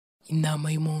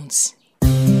inama y'umunsi.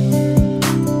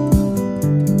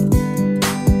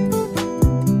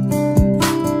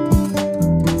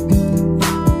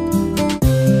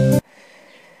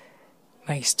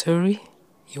 My story?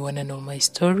 You wanna know my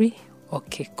story?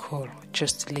 Okay, cool.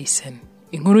 Just listen.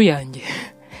 Inkuru yanjye.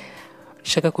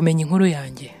 Shaka kumenya inkuru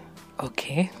yanjye.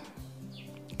 Okay.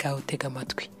 Utega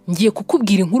amatwi. Ngiye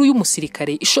kukubwira inkuru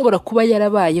y'umusirikare ishobora kuba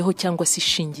yarabayeho cyangwa se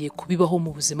ishingiye kubibaho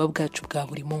mu buzima bwacu bwa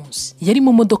buri munsi. Yari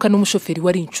mu modoka n'umushoferi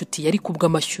wari inshuti, yari kubwa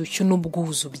amashyushyu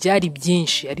n'ubwuzu byari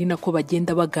byinshi, ari nako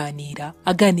bagenda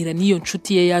aganira n'iyo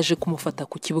nshuti ye yaje kumufata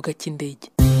ku kibuga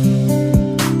cy'indege.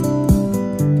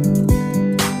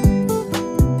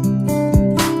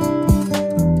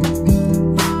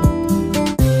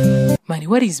 Man,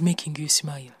 what is making you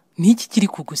smile? Niki kiri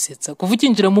kugusetsa? Kuva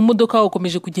ukinjira mu modoka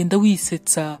ukomeje kugenda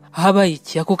wisetsa, habaye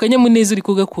iki? Ako kanyamuneza uri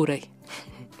kugakurahe?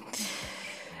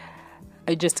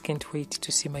 I just can't wait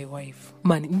to see my wife.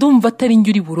 Man, ndumva atari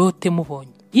njye uri burote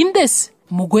mubonye. Indese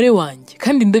umugore wanjye,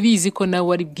 kandi ndabizi ko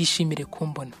nawe ari bwishimire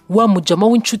kumbona. Wa mujama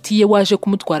w'inshuti ye waje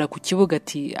kumutwara ku kibuga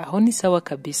ati aho ni sawa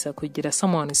kabisa kugira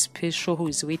someone special who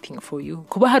is waiting for you.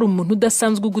 Kuba hari umuntu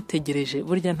udasanzwe ugutegereje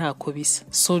burya ntako bisa.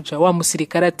 Soldier wa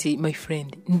musirikare ati my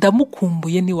friend,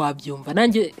 ndamukumbuye ni wabyumva.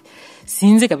 Nanjye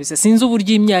sinzi kabisa, sinzi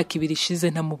uburyo imyaka 2 ishize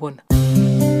ntamubona.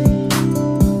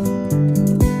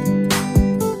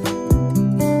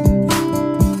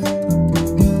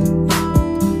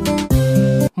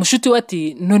 Mushuti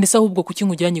wati none se ahubwo kuki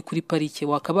nkujyanye kuri parike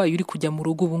wakabaye uri kujya mu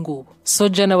rugo ubu ngubu.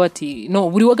 Soja na wati no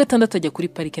buri wa gatandatu ajya kuri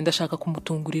parike ndashaka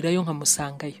kumutungurirayo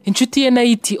nkamusangayo. Inshuti ye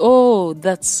nayiti oh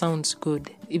that sounds good.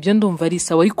 Ibyo ndumva ari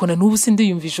sawa ariko na n'ubu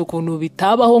sindiyumvisha ukuntu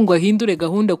bitabaho ngo ahindure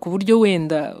gahunda ku buryo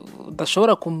wenda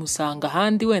udashobora kumusanga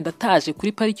handi wenda ataje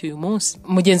kuri parike uyu munsi.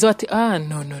 Mugenzi wati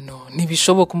no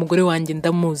ntibishoboka, umugore wanjye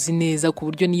ndamuzi neza ku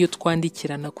buryo niyo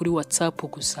twandikirana kuri WhatsApp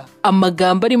gusa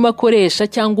amagambo arimo akoresha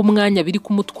cyangwa umwanya biri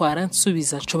kumutwara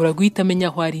nsubiza nshobora guhita amenya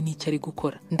aho ari n'icyo ari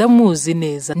gukora. Ndamuzi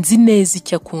neza, nzi neza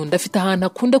icyo akunda, afite ahantu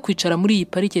akunda kwicara muri iyi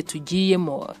parike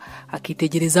tugiyemo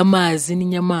akitegereza amazi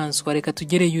n'inyamaswa. Reka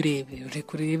tugereyo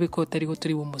urebe ko tariho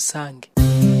turi bumusange.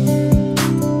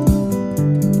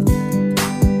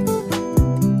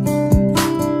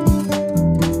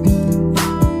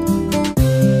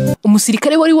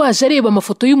 Umusirikare wari waje areba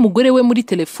amafoto y'umugore we muri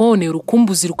telefone,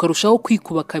 urukumbuzi rukarushaho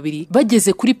kwikuba kabiri.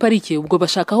 Bageze kuri parike ubwo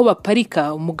bashaka aho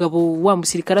baparika, umugabo wa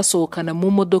musirikare asohokana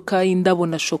mu modoka indabo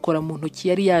na shokora mu ntoki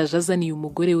yari yaje azaniye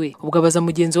umugore we. Ubwo abaza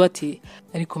mugenzi we ati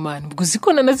ariko man, ubwo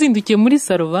uziko nazindukiye muri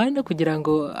sarovana kugira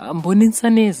ngo ambone nsa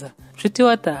neza. Nshuti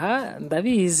wataha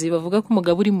ndabizi bavuga ko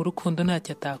umugabo uri mu rukundo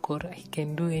ntacyo atakora. He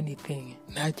can do anything.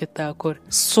 Ntacyo atakora.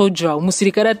 Soja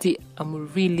umusirikare ati I'm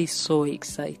really so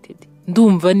excited.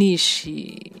 Ndumva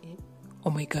nishi.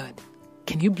 Oh my god.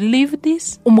 Can you believe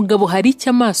this? Umugabo hari icyo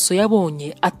amaso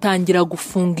yabonye atangira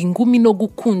gufunga ingumi no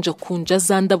kunja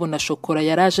za ndabo na shokora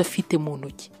yaraje afite mu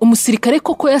ntoki. Umusirikare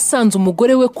koko yasanze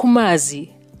umugore we ku mazi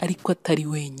ariko atari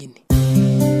wenyine.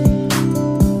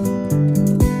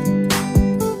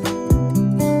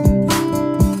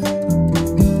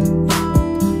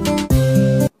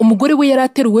 Umugore we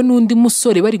yarateruwe n'undi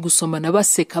musore bari gusomana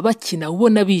baseka bakina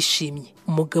ubona bishimye.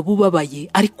 Umugabo ubabaye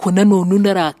ariko nanone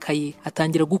unarakaye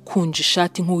atangira gukunja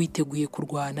ishati nk'uwiteguye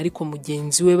kurwana, ariko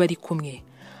mugenzi we bari kumwe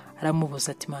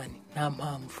aramubuza ati man nta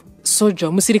mpamvu. Soja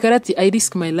umusirikare ati I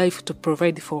risk my life to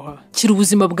provide for her. Kira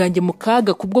ubuzima bwanjye mu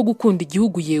kaga kubwo gukunda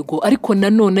igihugu yego, ariko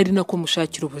nanone ari nako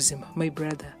mushakira ubuzima. My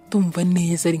brother, tumva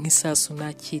neza ari nk'isasu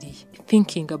nakiriye.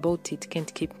 Thinking about it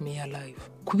can't keep me alive.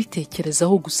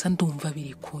 Kubitekerezaho gusa ndumva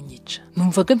biri kunyica.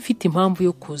 Numvaga mfite impamvu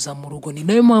yo kuza mu rugo, ni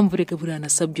nayo mpamvu rega buri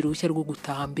anasabye uruhushya rwo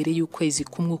gutaha mbere y'ukwezi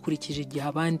kumwe ukurikije igihe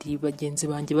abandi bagenzi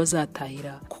banjye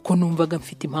bazatahira, kuko numvaga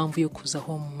mfite impamvu yo kuza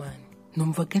home man.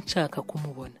 Numvaga nshaka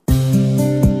kumubona.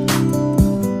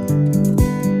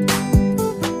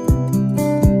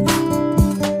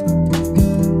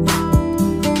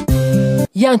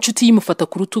 Ya nshuti yimufata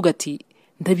ku rutugu ati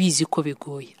ndabizi ko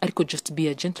bigoye ariko just be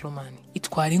a gentleman,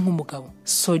 itware nk'umugabo.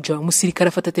 Soja umusirikare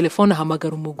afata telefone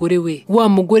ahamagara umugore we. Wa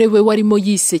mugore we warimo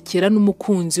yisekera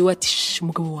n'umukunzi we ati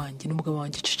umugabo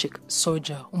wanjye ceceka.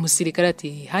 Soja umusirikare ati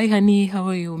hi honey, how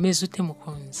are you? Umeze ute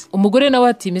mukunzi? Umugore nawe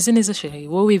ati meze neza shehe,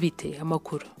 wowe bite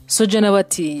amakuru? Soja nawe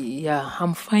ati yeah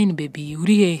I'm fine baby,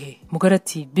 uri hehe? Umugore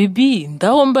ati baby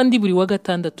ndaho mba ndi buri wa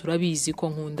gatandatu, urabizi ko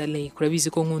nkunda lake, urabizi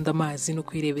ko nkunda amazi no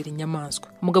kwirebera inyamaswa.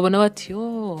 Umugabo nawe ati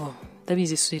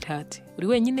ndabizi sweetheart, uri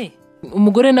wenyine?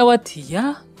 Umugore nawe ati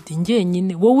ya ndi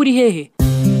njyenyine, wowe uri hehe?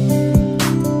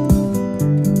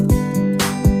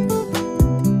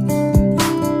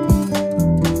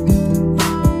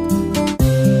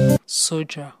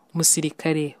 Soja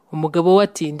umusirikare. Umugabo we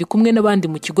ati ndi kumwe n'abandi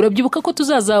mu kigo, urabyibuka ko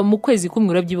tuzaza mu kwezi kumwe,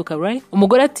 urabyibuka right?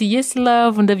 Umugore ati yes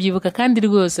love, ndabyibuka kandi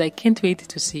rwose I can't wait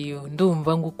to see you,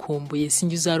 ndumva ngukumbuye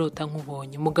sinjye uzarota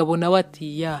nkubonye. Umugabo nawe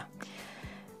ati ya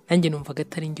nanjye numvaga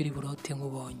atari njye uri burote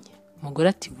nkubonye. Umugore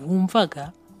ati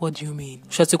wumvaga, what do you mean,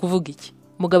 ushatse kuvuga iki?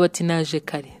 Umugabo ati naje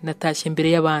kare, natashye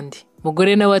mbere y'abandi.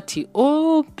 Umugore nawe ati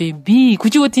oh baby,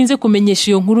 kuki watinze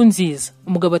kumenyesha iyo nkuru nziza?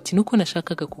 Umugabo ati nuko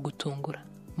nashakaga kugutungura.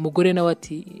 Umugore nawe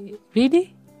ati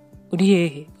really? Uri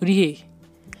hehe?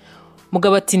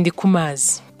 Umugabo ati ndi ku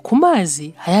mazi. Ku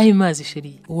mazi? Ayahe mazi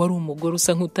sheri? Uwo ari umugore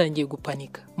usa nk'utangiye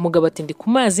gupanika. Umugabo ati ndi ku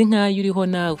mazi nk'ayo uriho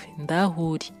nawe,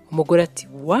 ndahuri. Umugore ati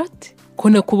what? Ko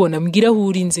nakubona mbwira aho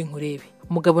uri nze nkurebe.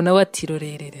 Umugabo nawe ati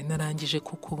rorerere narangije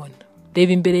kukubona,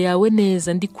 reba imbere yawe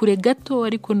neza, ndi kure gato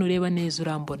ariko nureba neza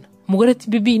urambona. Umugore ati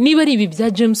bibi niba ari ibi bya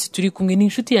James turi kumwe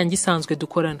n'inshuti yanjye isanzwe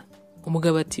dukorana.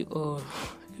 Umugabo ati oh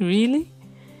really?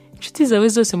 Inshuti zawe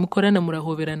zose mukorana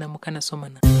murahoberana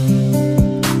mukanasomana?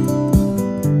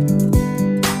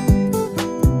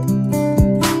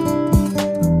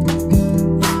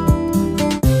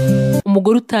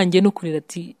 Umugore utangiye no kurira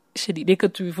ati sheri reka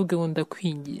tubivuge ngo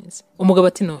ndakwinginze. Umugabo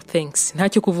ati no thanks,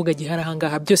 ntacyo kuvuga gihara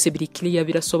ahangaha, byose biri clear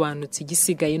birasobanutse,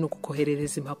 igisigaye no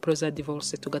kukoherereza impapuro za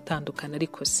divorce tugatandukana.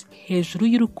 Ariko se hejuru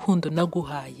y'urukundo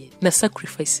naguhaye na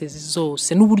sacrifices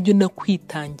zose n'uburyo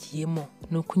nakwitangiyemo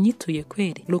nukunyituye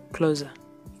kweri? Look closer,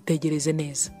 itegereze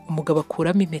neza. Umugabo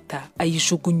akuramo impeta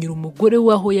ayijugunyira umugore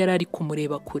waho yari ari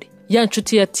kumureba kure. Ya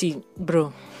nshuti ati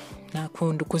bro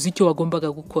nakunda ukoze icyo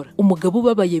wagombaga gukora. Umugabo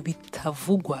ubabaye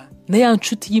bitavugwa na ya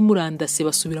nshuti y'imurandase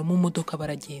basubira mu modoka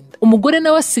baragenda. Umugore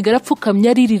nawe asigara apfukamye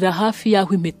aririra hafi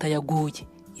yaho impeta yaguye.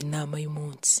 Inama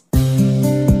y'umunsi.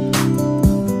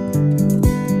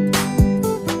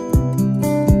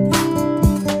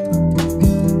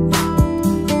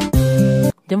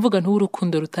 Mvuga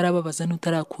nturukundo rutarababaza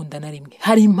n'utarakunda na rimwe.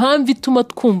 Hari impamvu ituma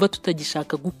twumva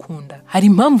tutagishaka gukunda. Hari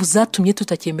impamvu zatumye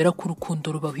tutakemera ko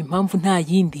urukundo rubaho. Impamvu nta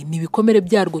yindi ni ibikomere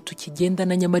byarwo tukigenda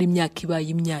na nyamara imyaka ibaye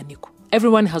imyaniko.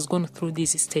 Everyone has gone through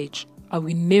this stage. I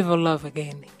will never love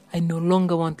again. I no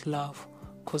longer want love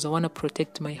because I want to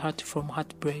protect my heart from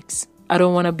heartbreaks. I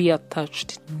don't want to be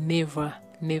attached. Never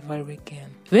again.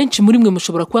 Benshi muri mwe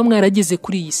mushobora kuba mwarageze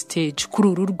kuri iyi stage, kuri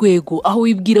uru rwego aho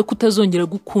wibwira ko utazongera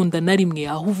gukunda na rimwe,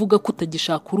 aho uvuga ko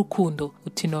utagishaka urukundo.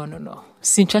 Uti no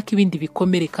sinshaka ibindi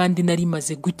bikomere kandi nari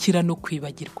maze gukira no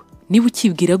kwibagirwa. Niba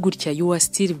ukibwira gutya you are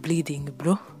still bleeding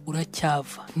bro,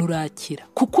 uracyava nurakira,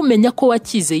 kuko umenya ko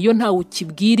wakize iyo ntawe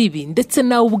ukibwira ibi ndetse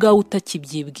nawe ubwawe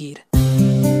utakibyibwira.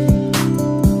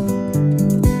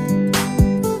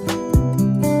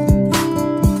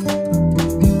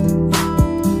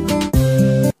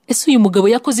 Ese uyu mugabo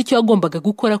yakoze icyo yagombaga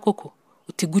gukora koko?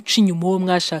 Uti guca inyuma uwo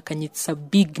mwashakanye, it's a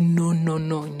big no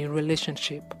in a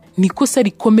relationship. Nikosa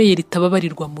rikomeye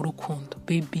ritababarirwa mu rukundo.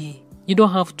 Baby, you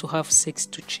don't have to have sex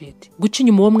to cheat. Guca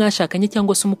inyuma uwo mwashakanye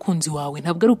cyangwa se umukunzi wawe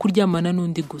ntabwo ari ukuryamana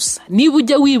n'undi gusa. Niba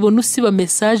ujya wibona usiba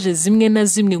message zimwe na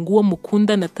zimwe ngo uwo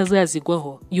mukundana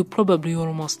atazazigwaho, you probably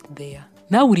almost there.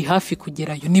 Nawe uri hafi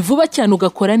kugerayo, ni vuba cyane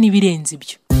ugakora n'ibirenze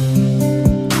ibyo.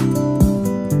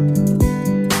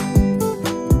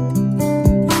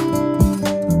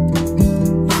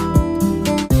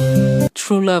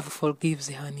 True love forgives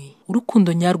honey.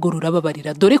 Urukundo nyarwo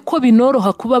rurababarira, dore ko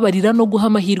binoroha kubabarira no guha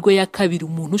amahirwe ya kabiri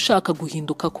umuntu ushaka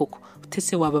guhinduka koko.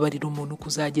 Utese wababarira umuntu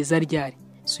kuzageza ryari?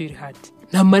 Sweetheart,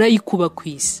 namara yikuba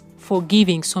kwisi.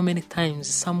 Forgiving so many times,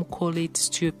 some call it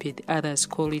stupid, others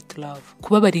call it love.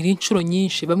 Kubabarira inshuro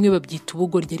nyinshi bamwe babyita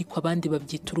ubugoryi ariko abandi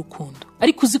babyita urukundo.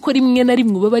 Ariko uziko rimwe na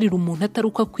rimwe ubabarira umuntu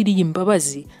ataruka kwiriye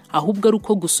imbabazi, ahubwo ari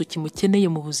uko gusa ukimukeneye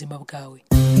mu buzima bwawe.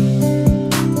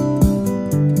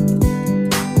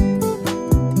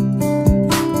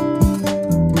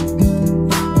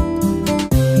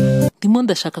 Ndimo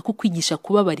ndashaka kukwigisha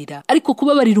kubabarira, ariko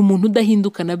kubabarira umuntu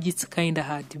udahinduka nabyo it's kind of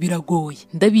hard, biragoye.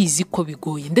 Ndabizi ko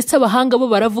bigoye, ndetse abahanga bo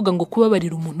baravuga ngo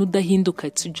kubabarira umuntu udahinduka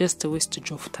it's just a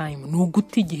wastage of time,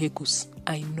 nuguta igihe gusa.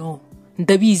 I know,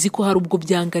 ndabizi ko hari ubwo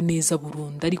byanga neza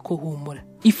burundu, ariko humura.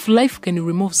 If life can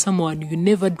remove someone you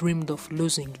never dreamed of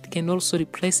losing, it can also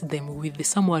replace them with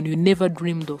someone you never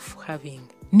dreamed of having.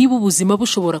 Niba ubuzima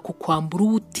bushobora kukwambura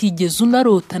utigeze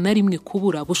unarota na rimwe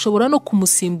kubura, bushobora no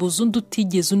kumusimbuza undi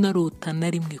utigeze unarota na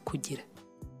rimwe kugira.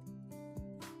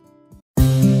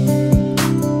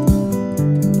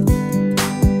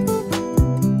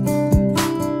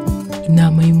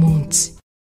 Inama y'umunsi.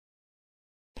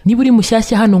 Niba uri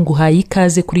mushyashya hano nguhaye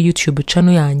ikaze kuri YouTube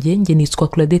channel yanjye, nge nitwa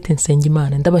Claudette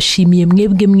Nsengimana. Ndabashimiye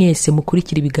mwebwe mwese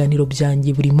mukurikira ibiganiro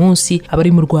byanjye buri munsi,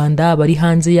 abari mu Rwanda, abari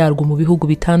hanze yarwo mu bihugu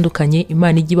bitandukanye.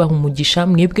 Imana ijye ibaha umugisha,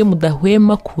 mwebwe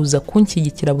mudahwema kuza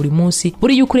kunshyigikira buri munsi.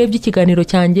 Buri uko urebye ikiganiro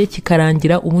cyanjye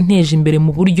kikarangira ubu nteje imbere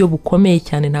mu buryo bukomeye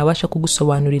cyane ntabasha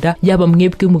kugusobanurira, yaba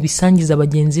mwebwe mu bisangiza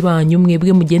abagenzi banyu,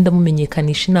 mwebwe mugenda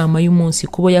mumenyekanisha inama y'umunsi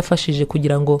kubo yafashije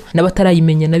kugira ngo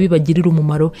n'abatarayimenya nabibagirira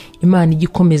umumaro. Imana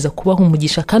igikomeza kubaha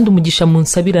umugisha, kandi umugisha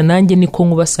munsabira nanjye niko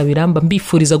nkubasabira. Mba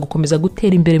mbifuriza gukomeza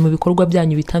gutera imbere mu bikorwa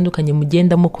byanyu bitandukanye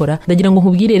mugenda mukora. Ndagira ngo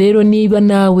nkubwire rero, niba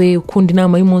nawe ukunda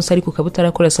inama y'umunsi ariko ukaba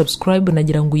utarakora subscribe,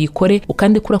 nagira ngo uyikore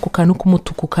ukande kuri ako kantu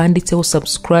k'umutuku kanditseho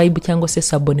subscribe cyangwa se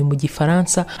s'abonner mu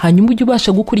gifaransa. Hanyuma ujye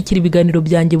ubasha gukurikira ibiganiro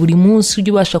byanjye buri munsi,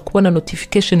 ujye ubasha kubona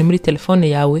notification muri telefone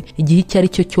yawe igihe icyo ari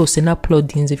cyo cyose na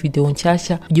uploadinze video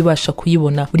nshyashya, ujye ubasha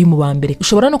kuyibona uri mu bambere.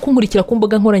 Ushobora no kunkurikira ku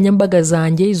mbuga nkoranyambaga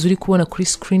zanjye izuri kubona kuri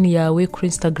screen yawe kuri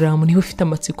Instagram. Niho ufite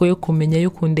amatsiko yo kumenya yo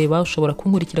kundeba, ushobora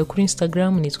kunkurikira kuri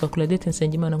Instagram, nitwa Claudette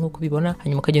Nsengimana nk'uko ubibona.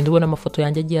 Hanyuma ukagenda ubona amafoto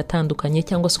yanjye agiye atandukanye,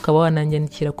 cyangwa se ukaba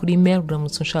wananyandikira kuri email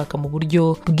uramutse unshaka mu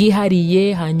buryo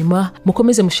bwihariye. Hanyuma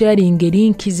mukomeze musharinge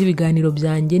link z'ibiganiro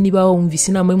byanjye. Niba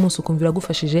wumvise inama y'umunsi ukumva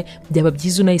iragufashije, byaba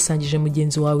byiza unayisangije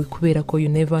mugenzi wawe, kubera ko you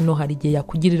never know, hari igihe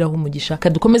yakugiriraho umugisha.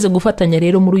 Kadukomeze gufatanya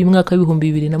rero muri uyu mwaka wa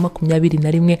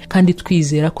 2021, kandi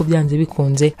twizera ko byanze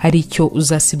bikunze hari icyo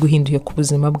uzasiga uhinduye ku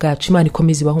buzima bwacu. Imana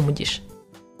ikomeze ibahe umugisha.